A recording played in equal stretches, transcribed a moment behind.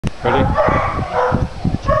Ready?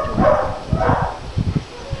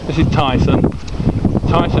 This is Tyson.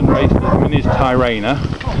 Tyson races in his Tyrrhena.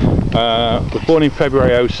 Was born in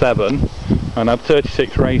February '07 and had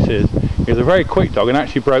 36 races. He was a very quick dog and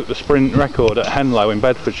actually broke the sprint record at Henlow in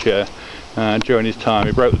Bedfordshire during his time.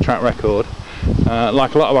 He broke the track record.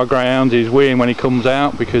 Like a lot of our greyhounds, he's weeing when he comes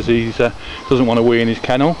out because he doesn't want to wee in his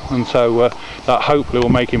kennel, and so that hopefully will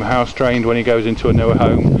make him house trained when he goes into a newer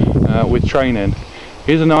home with training.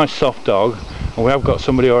 He's a nice soft dog, and we have got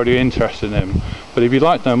somebody already interested in him. But if you'd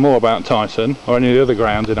like to know more about Tyson or any of the other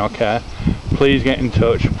greyhounds in our care, please get in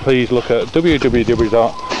touch. Please look at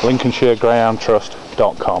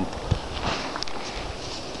www.lincolnshiregreyhoundtrust.com.